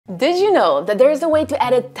Did you know that there is a way to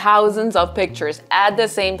edit thousands of pictures at the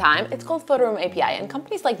same time? It's called Photoroom API, and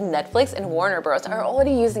companies like Netflix and Warner Bros. Are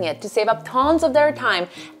already using it to save up tons of their time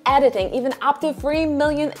editing even up to 3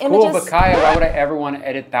 million images. Cool, but Kaya, why would I ever want to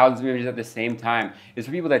edit thousands of images at the same time? It's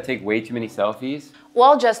for people that take way too many selfies.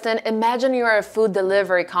 Well, Justin, imagine you're a food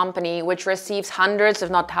delivery company which receives hundreds, if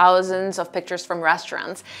not thousands, of pictures from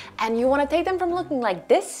restaurants, and you want to take them from looking like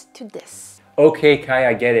this to this. Okay, Kai,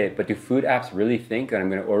 I get it, but do food apps really think that I'm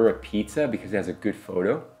gonna order a pizza because it has a good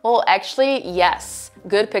photo? Well, actually, yes.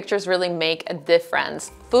 Good pictures really make a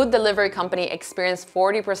difference. Food delivery company experience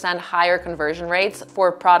 40% higher conversion rates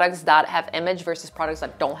for products that have image versus products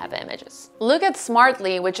that don't have images. Look at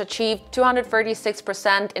Smartly, which achieved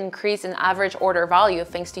 236% increase in average order value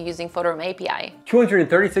thanks to using Photoroom API.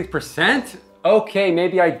 236%? Okay,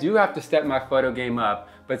 maybe I do have to step my photo game up.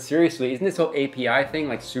 But seriously, isn't this whole API thing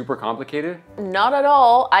like super complicated? Not at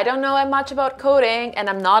all. I don't know much about coding and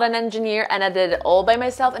I'm not an engineer, and I did it all by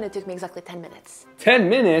myself and it took me exactly 10 minutes. 10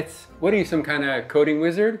 minutes? What are you, some kind of coding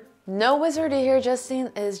wizard? No wizard here, Justin.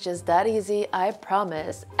 It's just that easy, I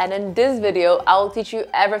promise. And in this video, I'll teach you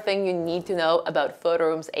everything you need to know about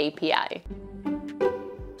Photoroom's API.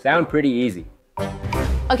 Sound pretty easy.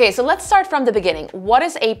 Okay, so let's start from the beginning. What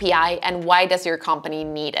is API and why does your company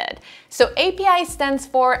need it? So API stands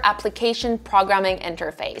for Application Programming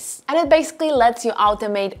Interface, and it basically lets you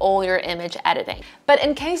automate all your image editing. But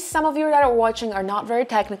in case some of you that are watching are not very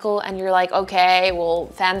technical and you're like, okay, well,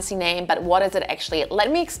 fancy name, but what is it actually? Let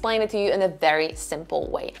me explain it to you in a very simple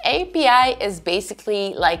way. API is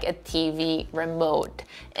basically like a TV remote.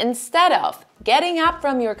 Instead of getting up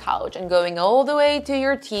from your couch and going all the way to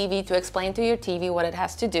your TV to explain to your TV what it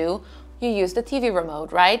has to do, you use the TV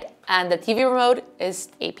remote, right? And the TV remote is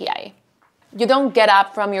API. You don't get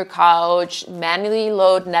up from your couch, manually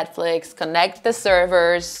load Netflix, connect the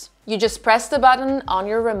servers. You just press the button on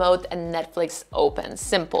your remote and Netflix opens.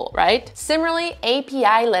 Simple, right? Similarly,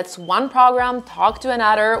 API lets one program talk to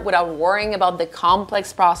another without worrying about the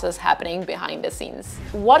complex process happening behind the scenes.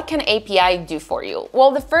 What can API do for you?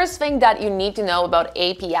 Well, the first thing that you need to know about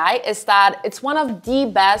API is that it's one of the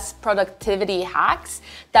best productivity hacks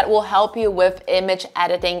that will help you with image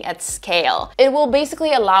editing at scale. It will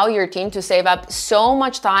basically allow your team to save up so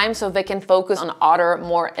much time so they can focus on other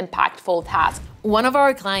more impactful tasks. One of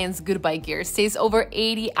our clients, Goodbye Gear, stays over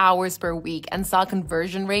 80 hours per week and saw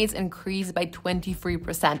conversion rates increase by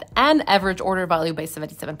 23% and average order value by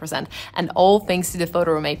 77%, and all thanks to the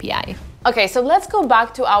Photoroom API. Okay, so let's go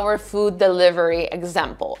back to our food delivery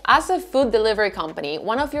example. As a food delivery company,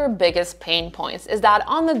 one of your biggest pain points is that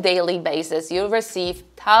on a daily basis, you receive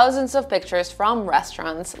thousands of pictures from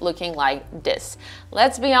restaurants looking like this.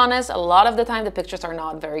 Let's be honest, a lot of the time the pictures are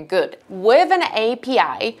not very good. With an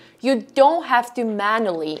API, you don't have to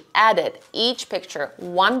manually edit each picture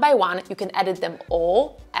one by one. You can edit them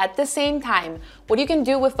all at the same time. What you can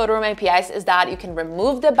do with Photoroom APIs is that you can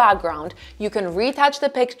remove the background, you can retouch the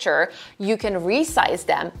picture, you can resize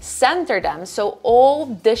them, center them, so all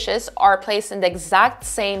dishes are placed in the exact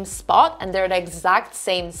same spot and they're the exact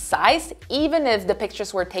same size, even if the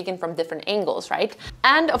pictures were taken from different angles, right?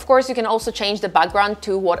 And of course, you can also change the background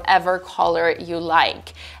to whatever color you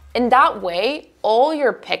like. In that way, all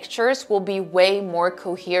your pictures will be way more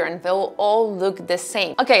coherent. They'll all look the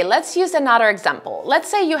same. Okay, let's use another example. Let's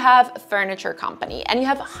say you have a furniture company and you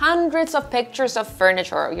have hundreds of pictures of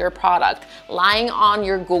furniture, your product, lying on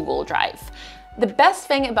your Google Drive. The best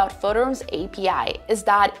thing about Photoroom's API is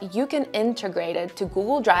that you can integrate it to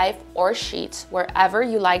Google Drive or Sheets wherever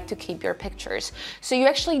you like to keep your pictures. So you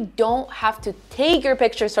actually don't have to take your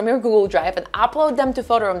pictures from your Google Drive and upload them to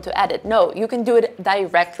Photoroom to edit. No, you can do it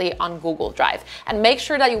directly on Google Drive. And make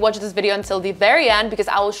sure that you watch this video until the very end because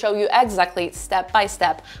I will show you exactly step by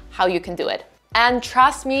step how you can do it. And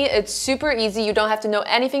trust me, it's super easy. You don't have to know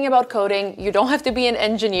anything about coding. You don't have to be an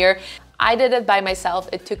engineer. I did it by myself.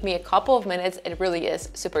 It took me a couple of minutes. It really is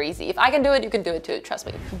super easy. If I can do it, you can do it too, trust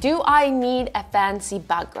me. Do I need a fancy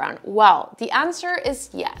background? Well, the answer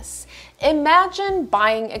is yes. Imagine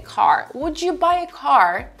buying a car. Would you buy a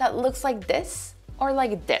car that looks like this or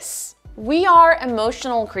like this? We are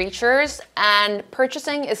emotional creatures and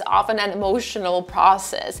purchasing is often an emotional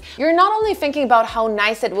process. You're not only thinking about how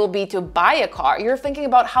nice it will be to buy a car, you're thinking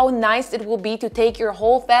about how nice it will be to take your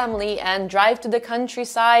whole family and drive to the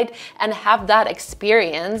countryside and have that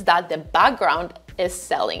experience that the background is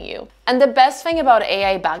selling you. And the best thing about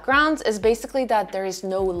AI backgrounds is basically that there is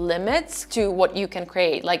no limits to what you can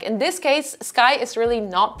create. Like in this case, sky is really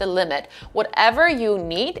not the limit. Whatever you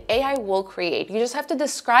need, AI will create. You just have to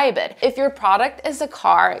describe it. If your product is a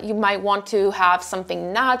car, you might want to have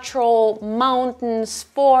something natural, mountains,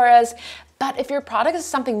 forests. But if your product is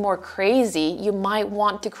something more crazy, you might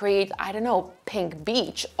want to create, I don't know, pink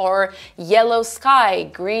beach or yellow sky,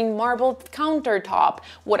 green marbled countertop,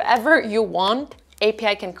 whatever you want,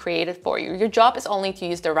 API can create it for you. Your job is only to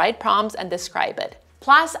use the right prompts and describe it.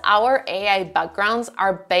 Plus, our AI backgrounds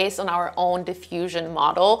are based on our own diffusion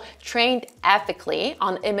model, trained ethically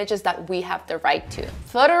on images that we have the right to.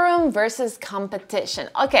 Photoroom versus competition.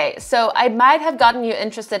 Okay, so I might have gotten you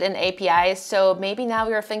interested in APIs, so maybe now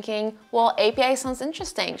you're thinking, well, API sounds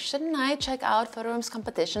interesting. Shouldn't I check out Photoroom's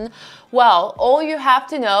competition? Well, all you have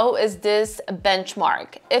to know is this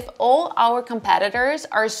benchmark. If all our competitors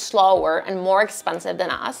are slower and more expensive than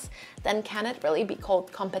us, then can it really be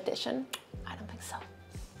called competition? I don't think so.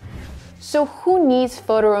 So who needs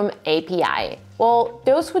Photoroom API? Well,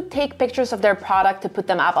 those who take pictures of their product to put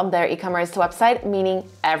them up on their e-commerce website, meaning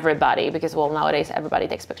everybody, because well, nowadays everybody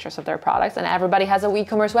takes pictures of their products and everybody has an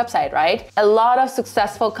e-commerce website, right? A lot of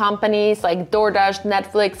successful companies like DoorDash,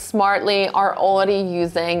 Netflix, Smartly are already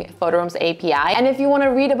using Photoroom's API. And if you want to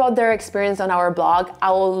read about their experience on our blog, I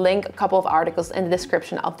will link a couple of articles in the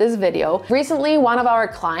description of this video. Recently, one of our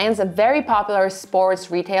clients, a very popular sports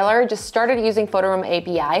retailer, just started using Photoroom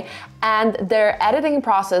API, and their editing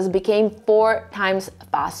process became 4 times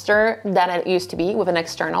faster than it used to be with an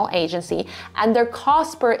external agency, and their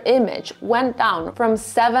cost per image went down from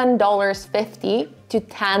 $7.50 to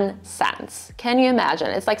 10 cents. Can you imagine?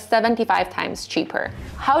 It's like 75 times cheaper.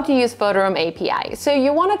 How to use Photoroom API. So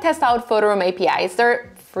you want to test out Photoroom APIs. There are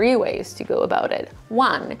 3 ways to go about it.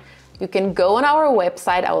 1, you can go on our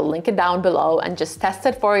website, I will link it down below, and just test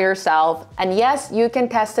it for yourself. And yes, you can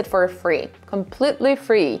test it for free, completely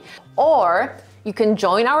free. Or you can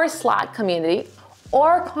join our Slack community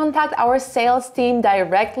or contact our sales team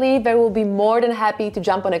directly. They will be more than happy to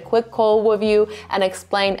jump on a quick call with you and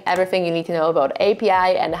explain everything you need to know about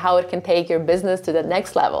API and how it can take your business to the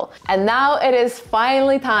next level. And now it is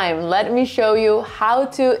finally time. Let me show you how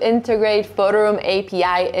to integrate Photoroom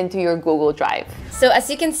API into your Google Drive. So as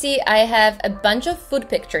you can see, I have a bunch of food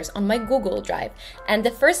pictures on my Google Drive. And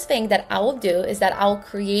the first thing that I will do is that I'll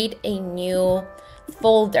create a new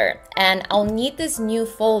folder, and I'll need this new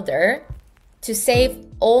folder to save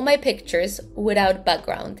all my pictures without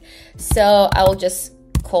background. So I'll just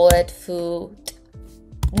call it food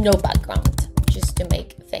no background, just to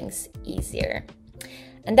make things easier.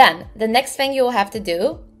 And then the next thing you'll have to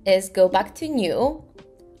do is go back to new,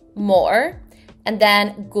 more, and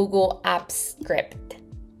then Google Apps Script.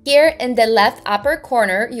 Here in the left upper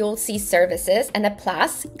corner, you'll see services and a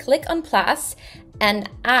plus. Click on plus and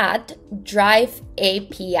add Drive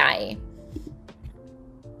API.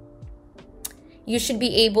 You should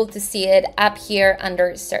be able to see it up here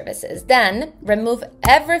under services. Then remove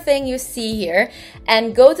everything you see here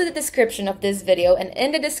and go to the description of this video. And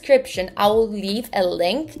in the description, I will leave a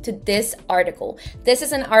link to this article. This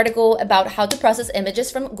is an article about how to process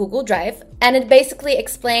images from Google Drive. And it basically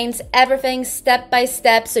explains everything step by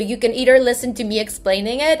step. So you can either listen to me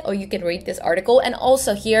explaining it or you can read this article. And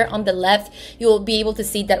also here on the left, you will be able to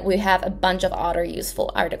see that we have a bunch of other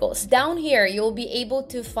useful articles. Down here, you'll be able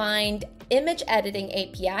to find Image Editing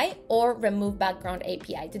API or Remove Background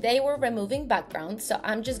API. Today we're removing background, so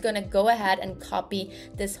I'm just gonna go ahead and copy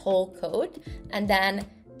this whole code and then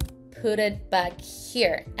put it back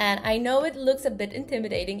here. And I know it looks a bit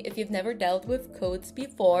intimidating if you've never dealt with codes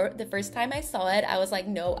before. The first time I saw it, I was like,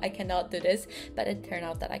 no, I cannot do this, but it turned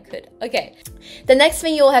out that I could. Okay, the next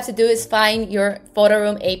thing you'll have to do is find your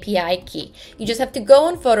Photoroom API key. You just have to go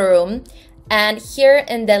on Photoroom, and here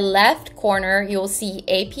in the left corner, you'll see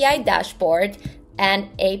API dashboard and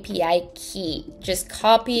API key. Just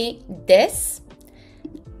copy this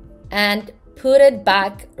and put it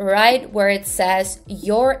back right where it says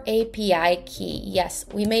your API key. Yes,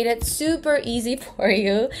 we made it super easy for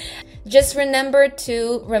you. Just remember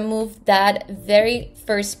to remove that very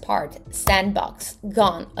first part, sandbox,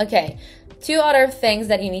 gone. Okay. 2 other things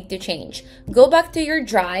that you need to change. Go back to your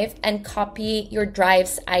drive and copy your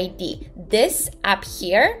drive's ID. This up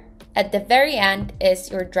here at the very end is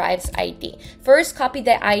your drive's ID. First, copy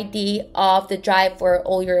the ID of the drive where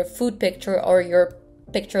all your food picture or your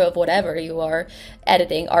picture of whatever you are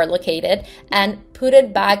editing are located, and put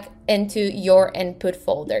it back into your input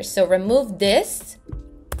folder. So remove this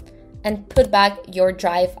and put back your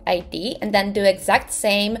drive ID, and then do exact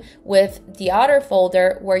same with the other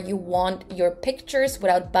folder where you want your pictures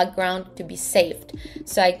without background to be saved.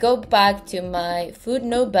 So I go back to my food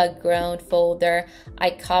no background folder, I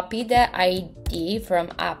copy the ID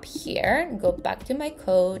from up here, go back to my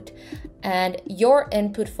code, and your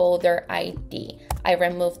input folder ID. I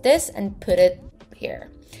remove this and put it here.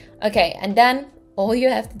 Okay, and then all you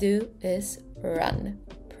have to do is run.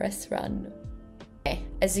 Press run. Okay,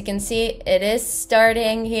 as you can see, it is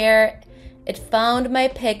starting here. It found my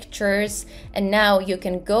pictures, and now you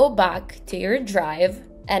can go back to your drive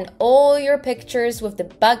and all your pictures with the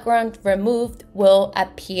background removed will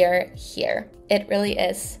appear here. It really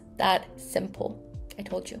is that simple. I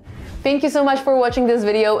told you. Thank you so much for watching this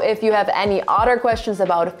video. If you have any other questions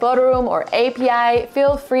about Photoroom or API,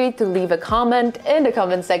 feel free to leave a comment in the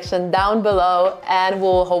comment section down below, and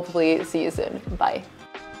we'll hopefully see you soon. Bye.